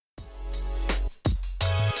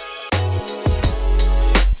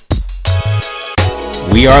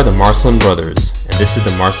We are the Marcelin Brothers, and this is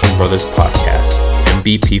the Marcelin Brothers Podcast,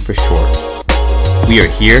 MBP for short. We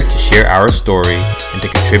are here to share our story and to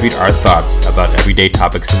contribute our thoughts about everyday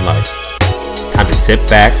topics in life. Time to sit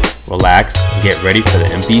back, relax, and get ready for the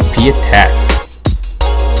MVP attack.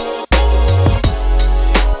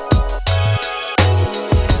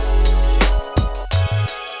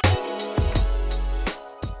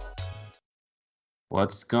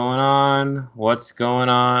 What's going on? What's going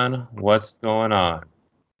on? What's going on?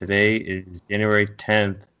 Today is January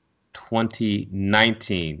 10th,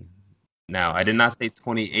 2019. Now, I did not say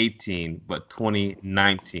 2018, but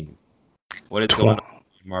 2019. What is going on,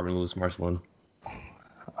 Marvin Lewis Marcelin?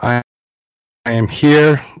 I am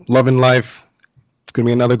here, loving life. It's going to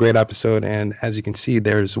be another great episode. And as you can see,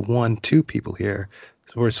 there's two people here.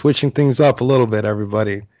 So we're switching things up a little bit,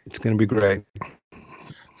 everybody. It's going to be great.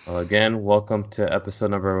 Well, again, welcome to episode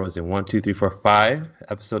number, was it 1, 2, 3, 4, 5?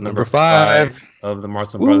 Episode number 5 of the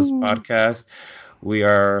Marcelin Brothers Podcast. We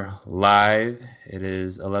are live. It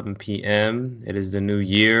is 11 p.m. It is the new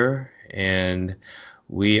year, and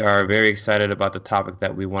we are very excited about the topic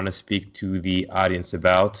that we want to speak to the audience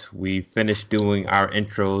about. We finished doing our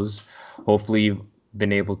intros. Hopefully, you've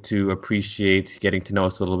been able to appreciate getting to know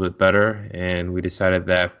us a little bit better, and we decided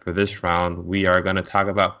that for this round, we are going to talk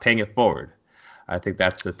about paying it forward. I think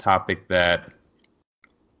that's the topic that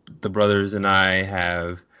the brothers and I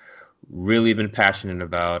have really been passionate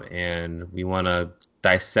about, and we want to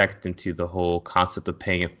dissect into the whole concept of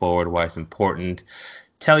paying it forward, why it's important,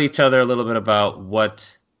 tell each other a little bit about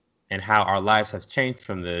what and how our lives have changed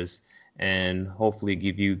from this, and hopefully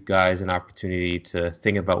give you guys an opportunity to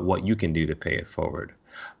think about what you can do to pay it forward.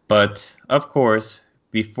 But of course,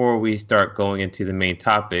 before we start going into the main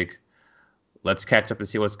topic, let's catch up and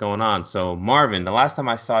see what's going on. So, Marvin, the last time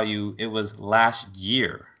I saw you, it was last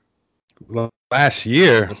year. Last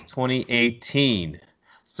year? It was 2018.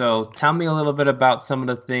 So, tell me a little bit about some of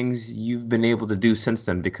the things you've been able to do since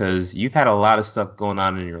then, because you've had a lot of stuff going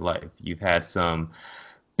on in your life. You've had some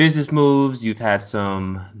business moves. You've had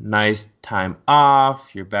some nice time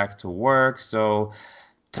off. You're back to work. So,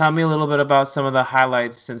 tell me a little bit about some of the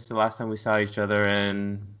highlights since the last time we saw each other,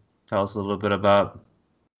 and tell us a little bit about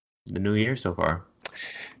the new year so far.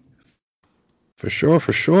 For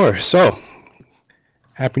sure. So,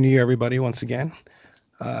 Happy New Year, everybody, once again.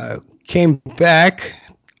 Came back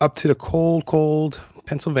up to the cold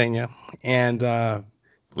Pennsylvania. And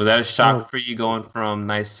was that a shock for you, going from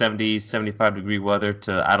nice 70, 75 degree weather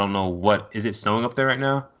to, I don't know, what is it, snowing up there right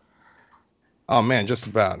now? Oh man, just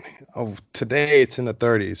about. Today it's in the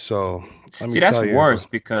 30s. So let me that's tell you, worse,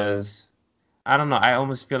 because I don't know. I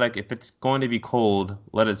almost feel like if it's going to be cold,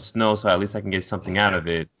 let it snow so at least I can get something out of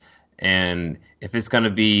it. And if it's going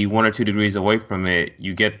to be 1 or 2 degrees away from it,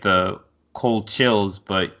 you get the cold chills,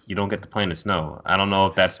 but you don't get to play in the snow. I don't know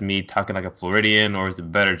if that's me talking like a Floridian, or is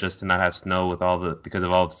it better just to not have snow because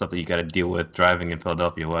of all the stuff that you got to deal with driving in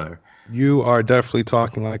Philadelphia weather? You are definitely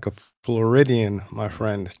talking like a Floridian, my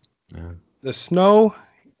friend. Yeah. The snow,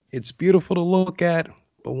 it's beautiful to look at,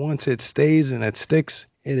 but once it stays and it sticks,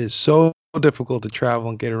 it is so difficult to travel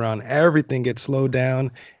and get around. Everything gets slowed down,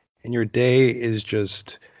 and your day is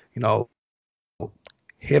just,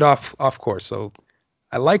 hit off course. So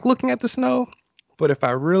I like looking at the snow, but if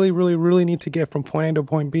I really need to get from point A to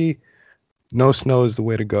point B, no snow is the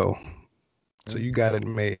way to go. So you got it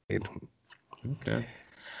made. Okay.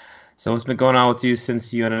 So what's been going on with you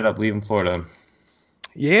since you ended up leaving Florida?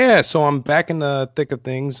 Yeah, so I'm back in the thick of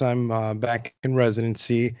things. I'm back in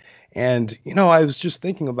residency, and I was just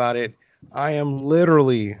thinking about it. I am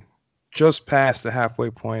literally just past the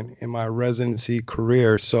halfway point in my residency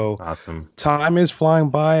career. So awesome. Time is flying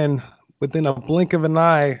by, and within a blink of an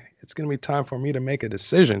eye, it's going to be time for me to make a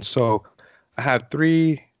decision. So I have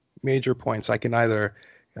 3 major points. I can either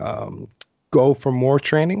go for more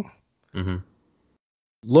training,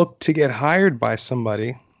 look to get hired by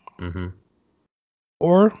somebody,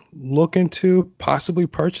 or look into possibly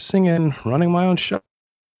purchasing and running my own show.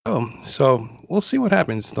 So we'll see what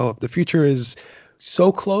happens. Though the future is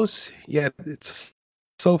so close, yet it's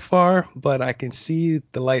so far, but I can see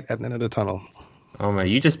the light at the end of the tunnel. Oh man,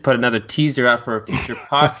 you just put another teaser out for a future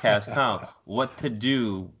podcast, huh? What to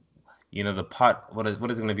do? What is it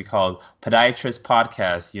going to be called? Podiatrist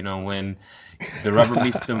podcast. When the rubber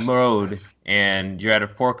meets the road and you're at a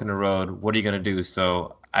fork in the road, what are you going to do?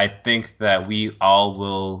 So I think that we all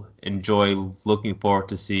will enjoy looking forward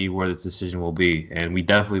to see where this decision will be. And we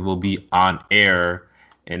definitely will be on air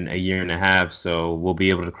in a year and a half. So we'll be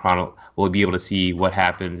able to see what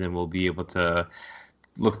happens, and we'll be able to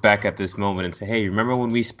look back at this moment and say, hey, remember when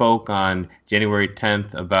we spoke on January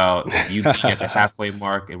 10th about you being at the halfway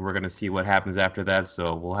mark, and we're going to see what happens after that.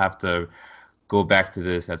 So we'll have to go back to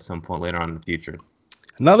this at some point later on in the future.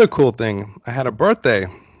 Another cool thing, I had a birthday.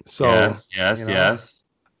 So, yes.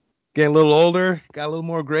 Getting a little older, got a little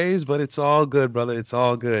more grays, but it's all good, brother. It's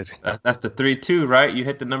all good. That's the 3-2, right? You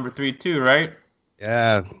hit the number 3-2, right?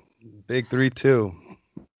 Yeah, big 3-2.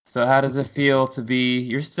 So how does it feel to be,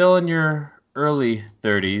 you're still in your early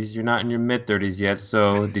 30s, you're not in your mid 30s yet.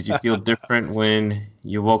 So did you feel different when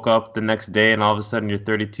you woke up the next day and all of a sudden you're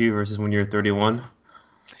 32 versus when you're 31?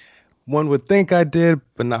 One would think I did,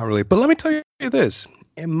 but not really. But let me tell you this.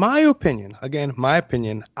 In my opinion,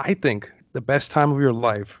 I think the best time of your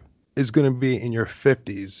life is going to be in your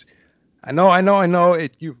 50s. I know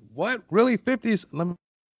it. You what? Really? 50s? Let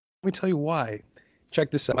me tell you why.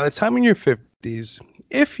 Check this out. By the time in your 50s,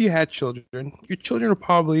 if you had children, your children are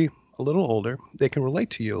probably a little older. They can relate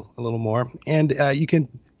to you a little more, and you can,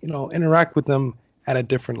 interact with them at a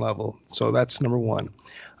different level. So that's number one.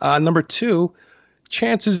 Number two,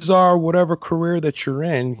 chances are whatever career that you're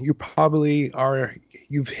in,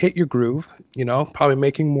 you've hit your groove, probably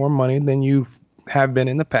making more money than you have been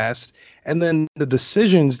in the past. And then the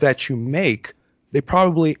decisions that you make, they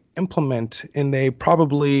probably implement and they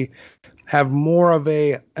probably have more of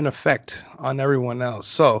an effect on everyone else.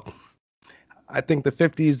 So I think the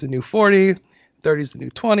 50 is the new 40, 30 is the new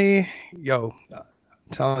 20. I'm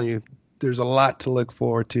telling you, there's a lot to look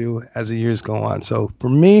forward to as the years go on. So for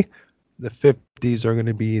me, the 50s are going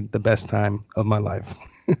to be the best time of my life.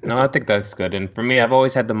 No, I think that's good. And for me, I've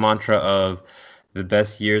always had the mantra of the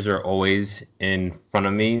best years are always in front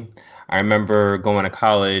of me. I remember going to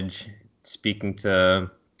college, speaking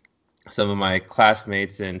to some of my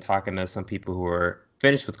classmates and talking to some people who were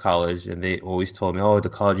finished with college, and they always told me, oh, the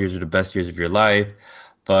college years are the best years of your life.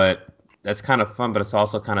 But that's kind of fun, but it's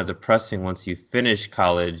also kind of depressing once you finish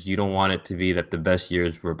college. You don't want it to be that the best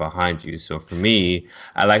years were behind you. So for me,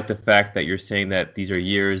 I like the fact that you're saying that these are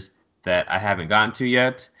years that I haven't gotten to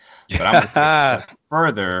yet, but I'm going to take it a step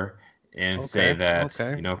further and say that,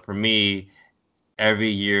 for me, every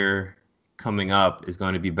year coming up is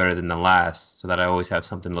going to be better than the last, so that I always have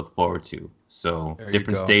something to look forward to. So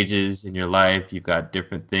different stages in your life, you've got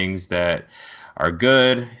different things that are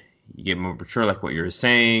good. You get more mature, like what you were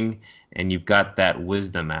saying, and you've got that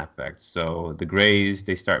wisdom aspect. So the grays,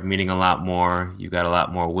 they start meaning a lot more. You got a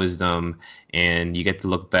lot more wisdom, and you get to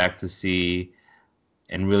look back to see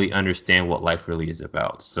and really understand what life really is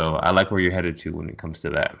about. So I like where you're headed to when it comes to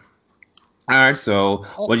that. All right, so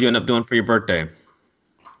what did you end up doing for your birthday?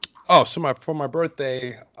 Oh, so for my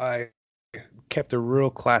birthday, I kept it real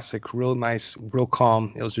classic, real nice, real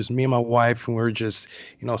calm. It was just me and my wife, and we were just,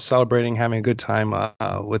 celebrating, having a good time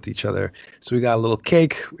with each other. So we got a little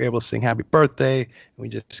cake. We were able to sing happy birthday. And we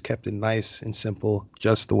just kept it nice and simple,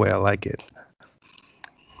 just the way I like it.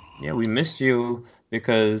 Yeah, we missed you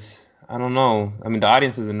because I don't know. I mean, the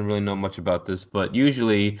audience doesn't really know much about this, but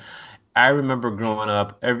usually I remember growing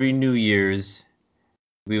up, every New Year's,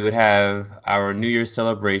 we would have our New Year's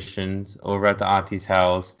celebrations over at the auntie's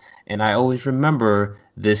house. And I always remember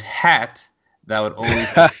this hat that would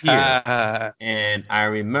always appear. And I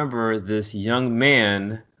remember this young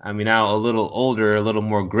man, I mean, now a little older, a little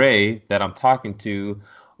more gray, that I'm talking to,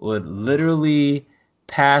 would literally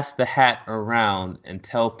pass the hat around and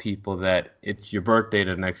tell people that it's your birthday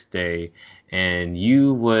the next day. And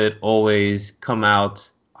you would always come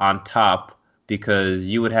out on top because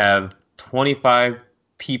you would have 25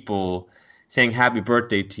 people saying happy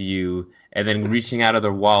birthday to you and then reaching out of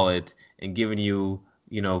their wallet and giving you,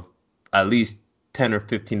 at least 10 or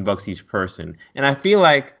 15 bucks each person. And I feel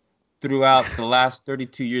like throughout the last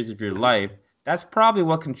 32 years of your life, that's probably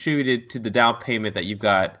what contributed to the down payment that you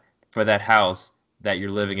got for that house that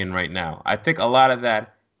you're living in right now. I think a lot of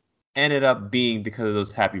that ended up being because of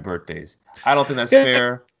those happy birthdays. I don't think that's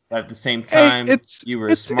fair. But at the same time, you were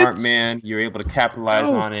a smart man. You were able to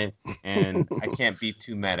capitalize on it. And I can't be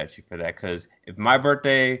too mad at you for that. Because if my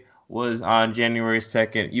birthday was on January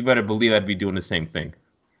 2nd, you better believe I'd be doing the same thing.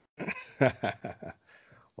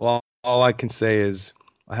 Well, all I can say is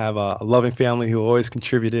I have a loving family who always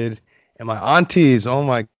contributed. And my aunties, oh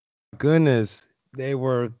my goodness, they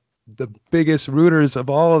were the biggest rooters of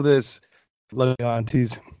all of this. Love you,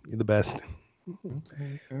 aunties. You're the best.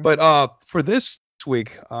 Okay. But for this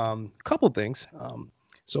week, a couple things.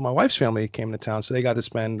 So my wife's family came to town, so they got to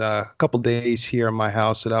spend a couple days here in my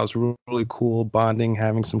house. So that was really cool, bonding,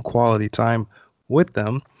 having some quality time with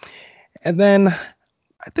them. And then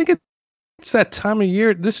I think it's that time of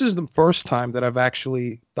year. This is the first time that I've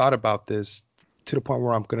actually thought about this to the point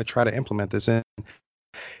where I'm going to try to implement this. And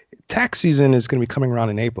tax season is going to be coming around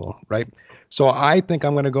in April, right? So I think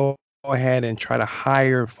I'm going to go ahead and try to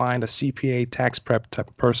find a CPA tax prep type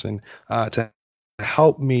of person to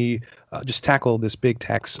help me just tackle this big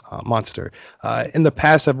tax monster. In the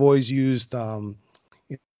past, I've always used, you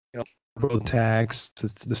know, tax,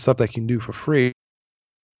 the stuff that you can do for free.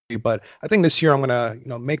 But I think this year I'm gonna,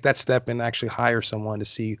 make that step and actually hire someone to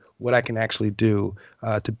see what I can actually do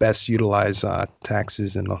to best utilize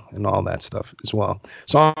taxes and all that stuff as well.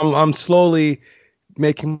 So I'm slowly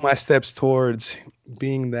making my steps towards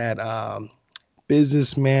being that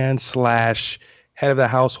businessman slash head of the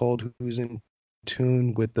household who's in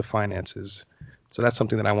tune with the finances. So that's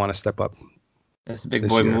something that I want to step up That's a big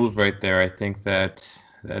this boy year. move right there. I think that's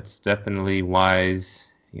definitely wise.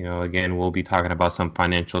 Again, we'll be talking about some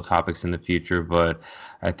financial topics in the future, but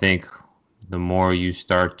I think the more you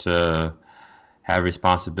start to have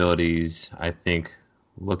responsibilities, I think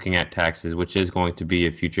looking at taxes, which is going to be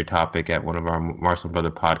a future topic at one of our Marshall Brother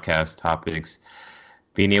podcast topics,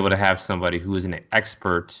 being able to have somebody who is an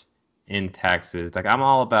expert in taxes. Like I'm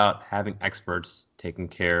all about having experts taking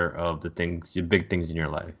care of the big things in your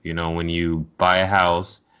life. When you buy a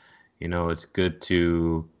house, it's good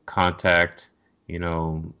to contact,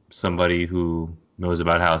 somebody who knows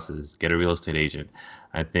about houses, get a real estate agent.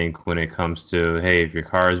 I think when it comes to, hey, if your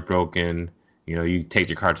car is broken, you take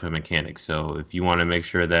your car to a mechanic. So if you want to make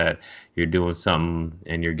sure that you're doing something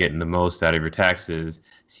and you're getting the most out of your taxes,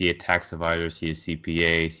 see a tax advisor, see a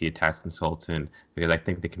CPA, see a tax consultant, because I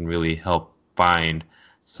think they can really help find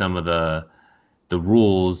some of the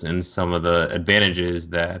rules and some of the advantages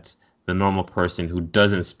that the normal person who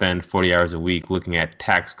doesn't spend 40 hours a week looking at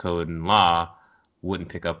tax code and law wouldn't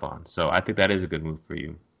pick up on. So I think that is a good move for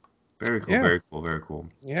you. Very cool, Yeah, very cool, very cool.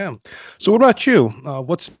 yeah. So what about you?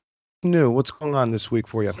 What's new? What's going on this week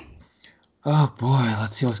for you? Oh boy,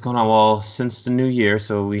 let's see what's going on. Well, since the new year,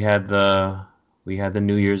 so we had the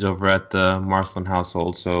New Year's over at the Marsland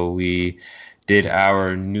household. So we did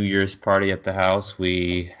our New Year's party at the house.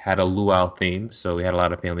 We had a luau theme, so we had a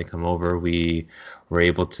lot of family come over. We were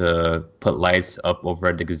able to put lights up over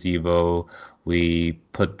at the gazebo. We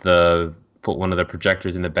put one of the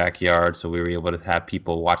projectors in the backyard, so we were able to have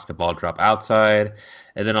people watch the ball drop outside.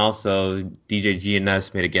 And then also DJ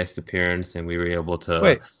GNS made a guest appearance, and we were able to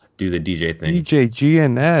Wait, do the DJ thing. DJ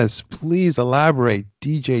GNS, please elaborate.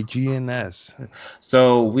 DJ GNS.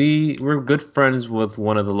 So we're good friends with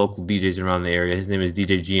one of the local DJs around the area. His name is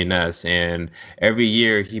DJ GNS, and every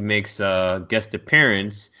year he makes a guest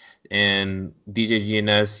appearance. And DJ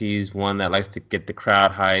GNS, he's one that likes to get the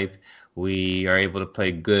crowd hype. We are able to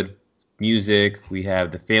play good music. We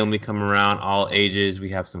have the family come around, all ages. We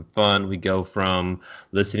have some fun. We go from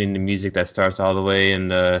listening to music that starts all the way in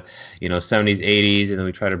the 70s, 80s, and then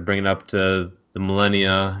we try to bring it up to the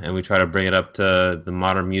millennia, and we try to bring it up to the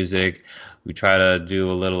modern music. We try to do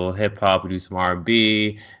a little hip hop. We do some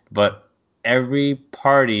R&B, but every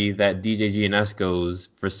party that DJ GNS goes,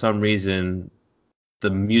 for some reason,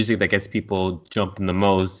 the music that gets people jumping the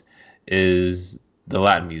most is the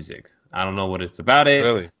Latin music. I don't know what it's about it.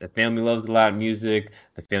 Really? The family loves the Latin music.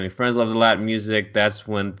 The family friends love the Latin music. That's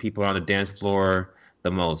when people are on the dance floor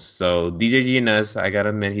the most. So DJ GNS, I gotta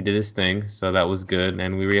admit, he did his thing. So that was good.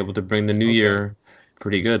 And we were able to bring the new Okay. year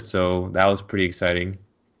pretty good. So that was pretty exciting.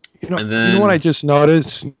 And You know what I then, just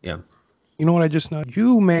noticed? yeah. You know what I just noticed?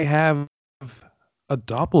 You may have a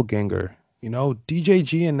doppelganger. DJ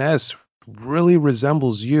GNS really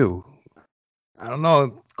resembles you. I don't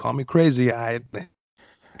know. Call me crazy.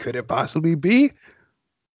 Could it possibly be?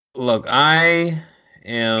 Look, I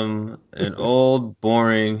am an old,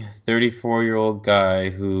 boring 34-year-old guy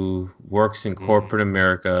who works in Mm. corporate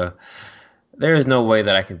America. There is no way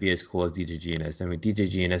that I can be as cool as DJ GNS. I mean, DJ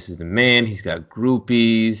GNS is the man. He's got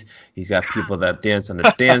groupies. He's got people that dance on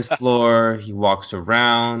the dance floor. He walks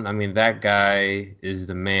around. I mean, that guy is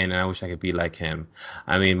the man, and I wish I could be like him.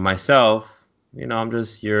 I mean, myself, I'm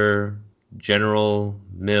just your general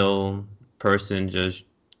mill person just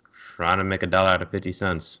trying to make a dollar out of 50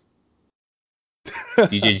 cents.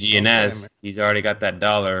 DJ Okay, man. GNS, he's already got that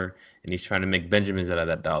dollar and he's trying to make Benjamins out of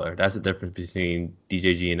that dollar. That's the difference between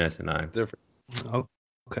DJ GNS and I. Different. Oh,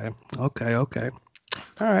 okay. Okay. Okay.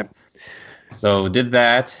 All right. So did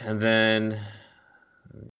that, and then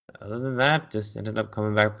other than that, just ended up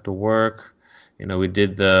coming back to work. We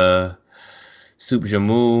did the soup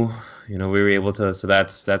jamu. We were able to. So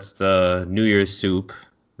that's the New Year's soup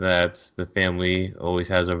that the family always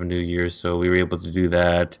has over New Year's. So we were able to do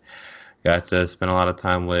that. Got to spend a lot of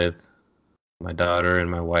time with my daughter and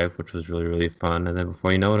my wife, which was really fun. And then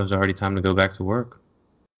before you know it was already time to go back to work.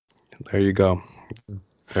 There you go.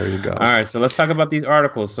 There you go. All right, so let's talk about these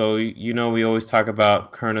articles. So, we always talk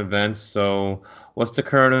about current events. So, what's the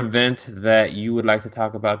current event that you would like to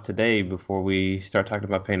talk about today before we start talking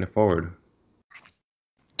about paying it forward?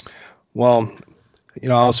 Well, I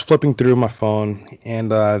was flipping through my phone,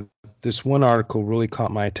 and this one article really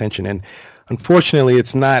caught my attention. And unfortunately,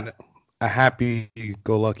 it's not a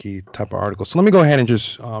happy-go-lucky type of article. So let me go ahead and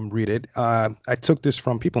just read it. I took this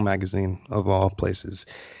from People Magazine, of all places.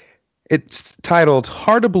 It's titled,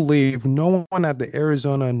 "Hard to Believe No One at the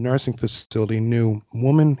Arizona Nursing Facility Knew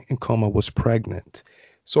Woman in Coma Was Pregnant."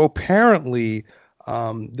 So apparently,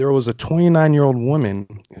 there was a 29-year-old woman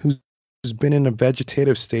who's been in a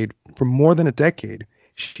vegetative state for more than a decade.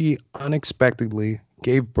 She unexpectedly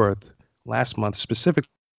gave birth last month, specifically,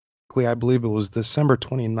 I believe it was December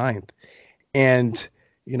 29th. And,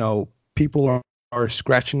 people are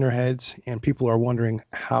scratching their heads and people are wondering,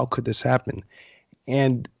 how could this happen?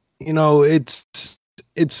 And, it's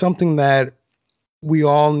something that we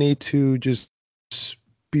all need to just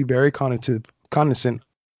be very cognizant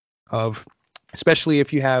of, especially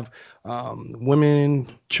if you have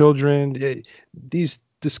women, children, these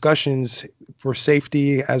discussions for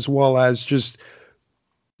safety, as well as just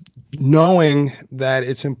knowing that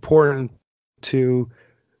it's important to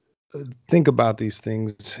think about these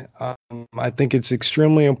things. I think it's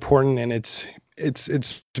extremely important, and it's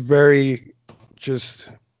very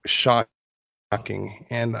just shocking.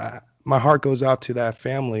 And my heart goes out to that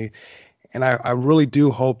family, and I really do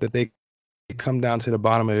hope that they come down to the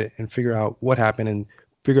bottom of it and figure out what happened and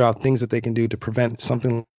figure out things that they can do to prevent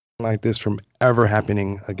something like this from ever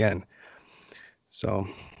happening again. So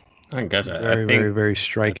I guess very, very, very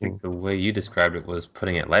striking. I think the way you described it was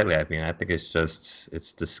putting it lightly. I mean, I think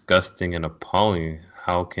it's disgusting and appalling.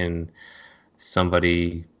 How can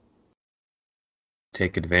somebody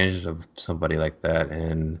take advantage of somebody like that?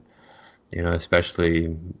 And,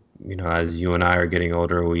 especially, as you and I are getting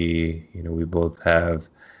older, we both have,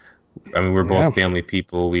 we're both family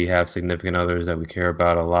people. We have significant others that we care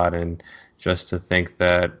about a lot. And just to think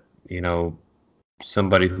that,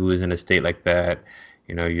 somebody who is in a state like that,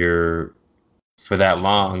 you're for that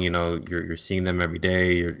long, you're seeing them every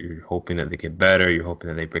day. You're hoping that they get better. You're hoping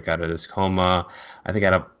that they break out of this coma. I think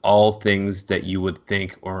out of all things that you would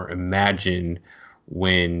think or imagine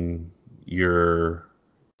when you're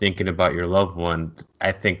thinking about your loved one,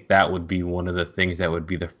 I think that would be one of the things that would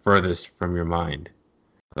be the furthest from your mind.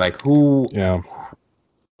 Like who? Yeah.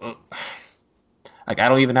 Like I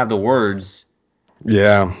don't even have the words.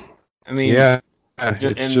 Yeah. I mean, yeah.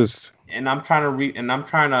 And I'm trying to read, and I'm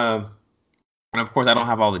trying to, and of course I don't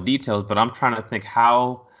have all the details, but I'm trying to think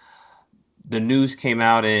how the news came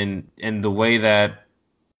out in the way that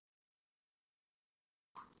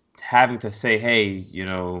having to say, hey,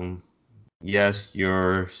 yes,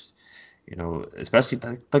 you're, especially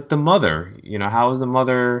like the mother, how is the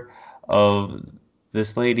mother of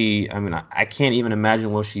this lady? I mean, I can't even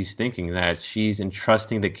imagine what she's thinking, that she's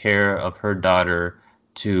entrusting the care of her daughter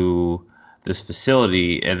to this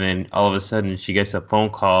facility, and then all of a sudden she gets a phone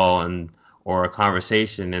call or a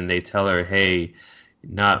conversation, and they tell her, hey,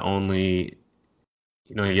 not only,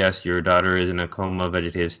 yes, your daughter is in a coma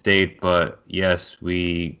vegetative state, but yes,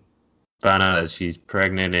 we found out that she's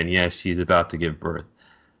pregnant, and yes, she's about to give birth.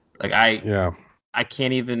 Like I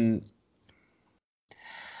can't even.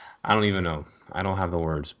 I don't even know. I don't have the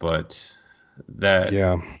words, but that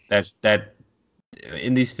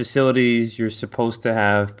in these facilities, you're supposed to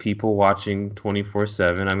have people watching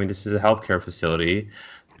 24/7. I mean, this is a healthcare facility.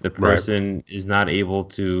 The person is not able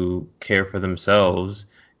to care for themselves.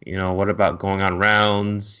 What about going on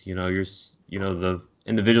rounds? The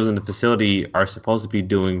individuals in the facility are supposed to be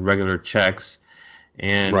doing regular checks.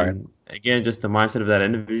 And again, just the mindset of that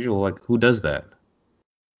individual, like who does that?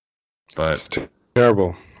 But it's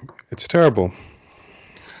terrible. It's terrible.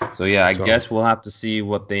 So yeah, I guess we'll have to see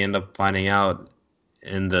what they end up finding out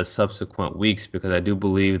in the subsequent weeks, because I do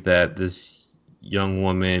believe that this young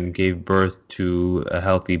woman gave birth to a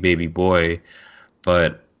healthy baby boy,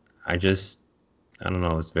 but I don't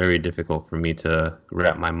know. It's very difficult for me to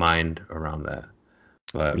wrap my mind around that.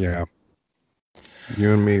 But yeah,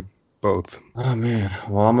 you and me both. Oh man.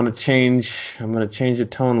 Well, I'm gonna change the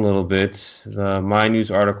tone a little bit. My news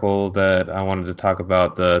article that I wanted to talk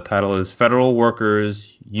about, the title is "Federal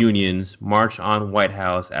Workers Unions March on White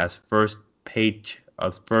House as First Payday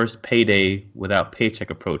Without Paycheck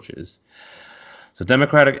Approaches." So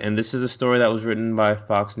Democratic, and this is a story that was written by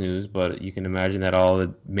Fox News, but you can imagine that all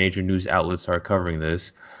the major news outlets are covering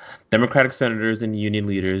this. Democratic senators and union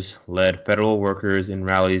leaders led federal workers in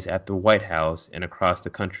rallies at the White House and across the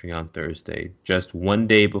country on Thursday, just one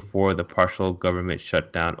day before the partial government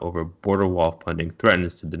shutdown over border wall funding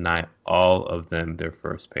threatens to deny all of them their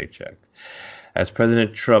first paycheck. As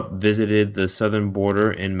President Trump visited the southern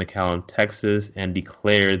border in McAllen, Texas, and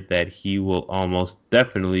declared that he will almost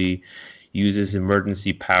definitely use his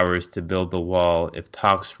emergency powers to build the wall if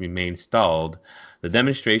talks remain stalled, the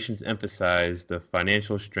demonstrations emphasized the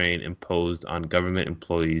financial strain imposed on government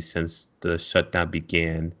employees since the shutdown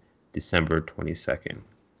began December 22nd.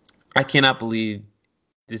 I cannot believe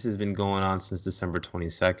this has been going on since December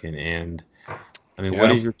 22nd. And I mean,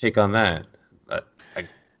 what is your take on that?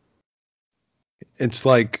 It's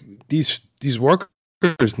like these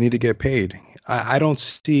workers need to get paid. I don't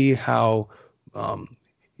see how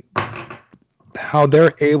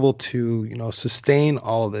they're able to sustain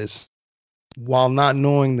all of this while not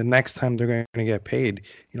knowing the next time they're going to get paid.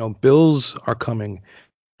 Bills are coming.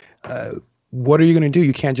 What are you going to do?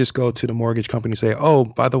 You can't just go to the mortgage company and say, oh,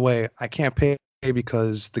 by the way, I can't pay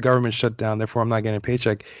because the government shut down, therefore I'm not getting a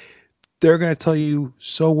paycheck. They're going to tell you,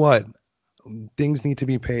 so what? Things need to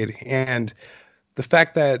be paid. And the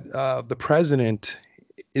fact that the president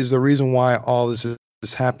is the reason why all this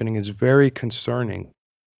is happening is very concerning.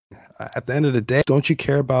 At the end of the day, don't you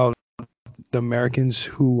care about the Americans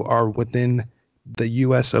who are within the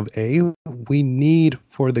US of A? We need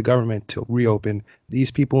for the government to reopen.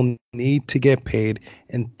 These people need to get paid,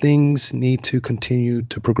 and things need to continue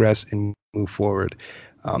to progress and move forward.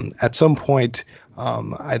 At some point,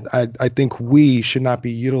 I think we should not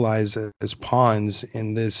be utilized as pawns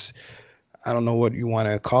in this. I don't know what you want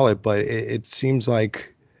to call it, but it seems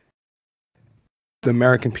like the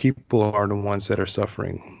American people are the ones that are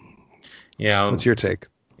suffering. Yeah. What's your take?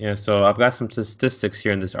 Yeah, so I've got some statistics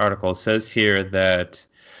here in this article. It says here that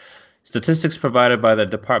statistics provided by the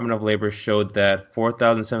Department of Labor showed that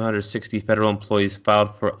 4,760 federal employees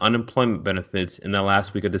filed for unemployment benefits in the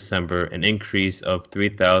last week of December, an increase of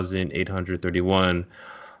 3,831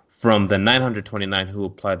 from the 929 who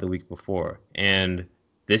applied the week before. And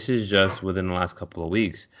this is just within the last couple of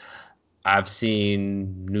weeks. I've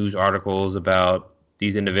seen news articles about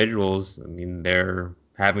these individuals. I mean, they're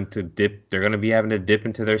going to be having to dip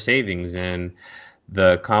into their savings, and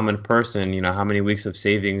the common person, how many weeks of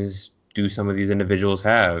savings do some of these individuals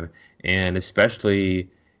have? And especially,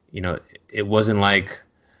 it wasn't like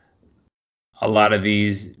a lot of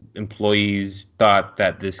these employees thought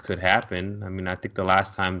that this could happen. I mean, I think the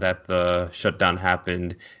last time that the shutdown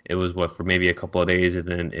happened, it was for maybe a couple of days, and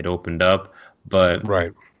then it opened up. But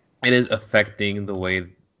right, it is affecting the way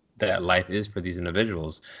that life is for these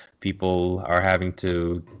individuals. People are having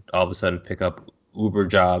to all of a sudden pick up Uber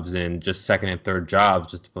jobs and just second and third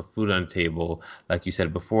jobs just to put food on the table. Like you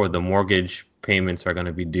said before, the mortgage payments are going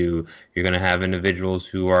to be due. You're going to have individuals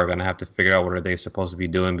who are going to have to figure out what are they supposed to be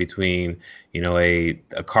doing between, a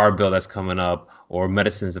car bill that's coming up or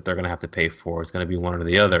medicines that they're going to have to pay for. It's going to be one or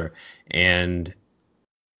the other. And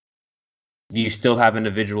you still have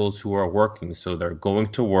individuals who are working, so they're going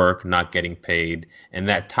to work, not getting paid, and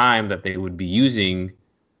that time that they would be using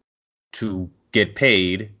to get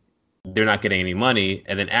paid, they're not getting any money,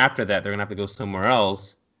 and then after that, they're gonna have to go somewhere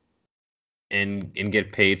else and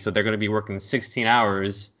get paid. So they're gonna be working 16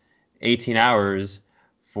 hours, 18 hours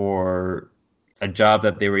for a job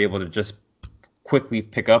that they were able to just quickly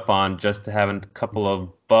pick up on just to have a couple of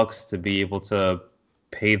bucks to be able to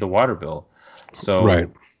pay the water bill. So right.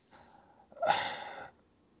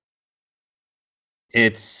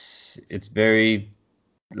 It's very,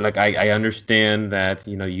 like, I understand that,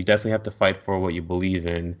 you definitely have to fight for what you believe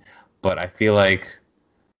in, but I feel like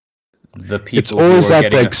the people who are at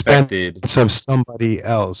getting affected of somebody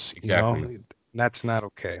else. Exactly. That's not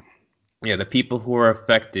okay. Yeah, the people who are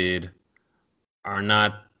affected are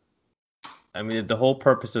not. I mean, the whole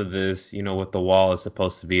purpose of this, with the wall is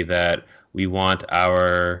supposed to be that we want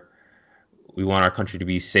our country to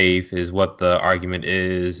be safe, is what the argument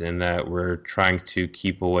is, and that we're trying to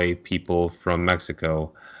keep away people from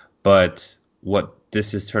Mexico. But what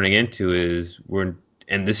this is turning into is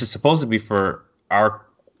and this is supposed to be for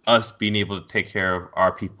us being able to take care of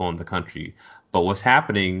our people in the country. But what's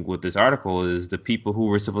happening with this article is the people who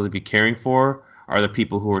we're supposed to be caring for are the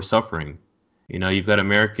people who are suffering. You've got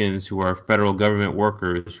Americans who are federal government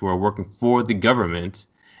workers who are working for the government,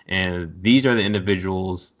 and these are the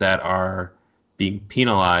individuals that are being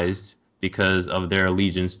penalized because of their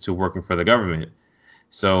allegiance to working for the government.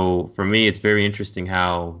 So for me, it's very interesting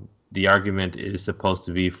how the argument is supposed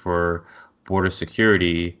to be for border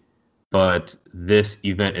security, but this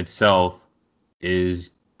event itself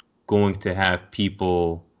is going to have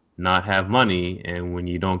people not have money, and when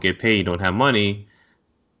you don't get paid, you don't have money,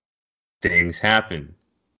 things happen.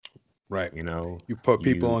 Right. You know, you put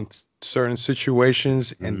people in certain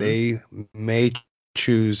situations, and they may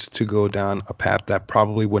choose to go down a path that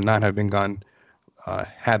probably would not have been gone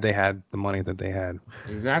had they had the money that they had.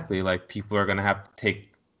 Exactly. Like, people are gonna have to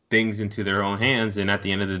take things into their own hands, and at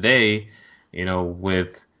the end of the day, you know,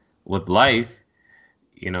 with life,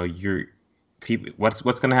 you know, you're people.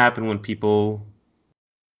 What's gonna happen when people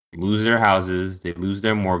lose their houses, they lose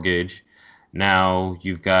their mortgage? Now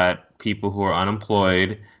you've got people who are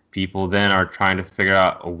unemployed. People then are trying to figure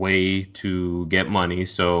out a way to get money.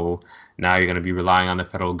 So now you're going to be relying on the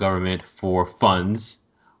federal government for funds,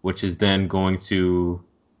 which is then going to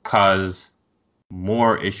cause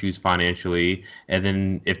more issues financially. And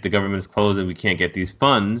then if the government is closed and we can't get these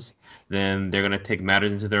funds, then they're going to take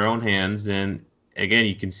matters into their own hands. And again,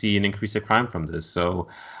 you can see an increase of crime from this. So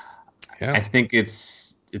Yeah. I think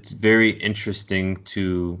it's very interesting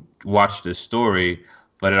to watch this story,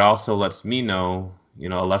 but it also lets me know, you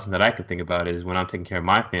know, a lesson that I can think about is when I'm taking care of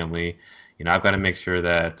my family, you know, I've got to make sure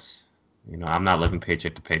that, you know, I'm not living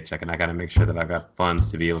paycheck to paycheck, and I got to make sure that I've got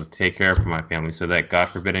funds to be able to take care of my family, so that God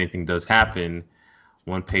forbid anything does happen,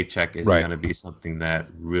 one paycheck isn't going to be something that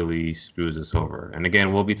really screws us over. And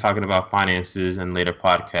again, we'll be talking about finances in later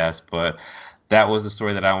podcasts, but that was the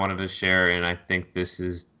story that I wanted to share, and I think this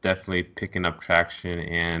is definitely picking up traction,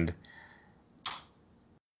 and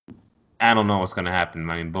I don't know what's going to happen.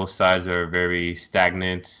 I mean, both sides are very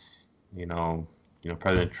stagnant. You know,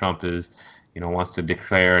 President Trump wants to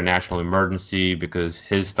declare a national emergency because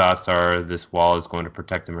his thoughts are this wall is going to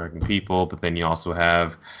protect American people. But then you also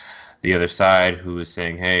have the other side who is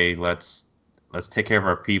saying, hey, let's take care of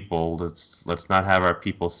our people. Let's not have our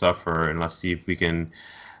people suffer, and let's see if we can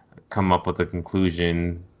come up with a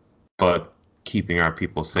conclusion, but keeping our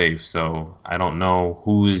people safe. So I don't know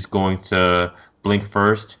who is going to blink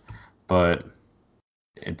first, but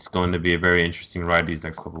it's going to be a very interesting ride these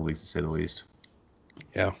next couple of weeks, to say the least.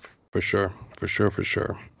 Yeah, for sure.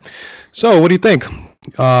 So what do you think?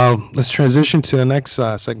 Let's transition to the next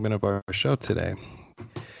segment of our show today.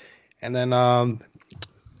 And then I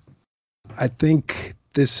think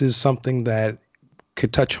this is something that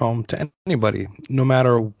could touch home to anybody, no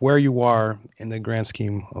matter where you are in the grand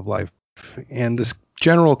scheme of life. And this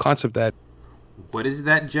general concept that... What is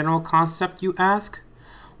that general concept, you ask?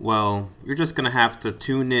 Well, you're just going to have to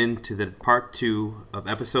tune in to the part 2 of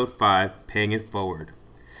episode 5, Paying It Forward.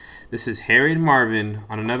 This is Harry and Marvin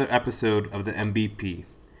on another episode of the MVP.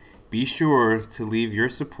 Be sure to leave your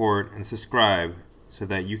support and subscribe so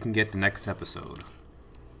that you can get the next episode.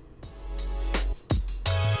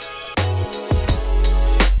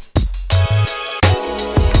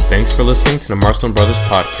 Thanks for listening to the Marstone Brothers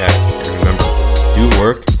podcast, and remember, do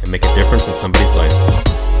work and make a difference in somebody's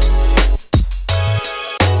life.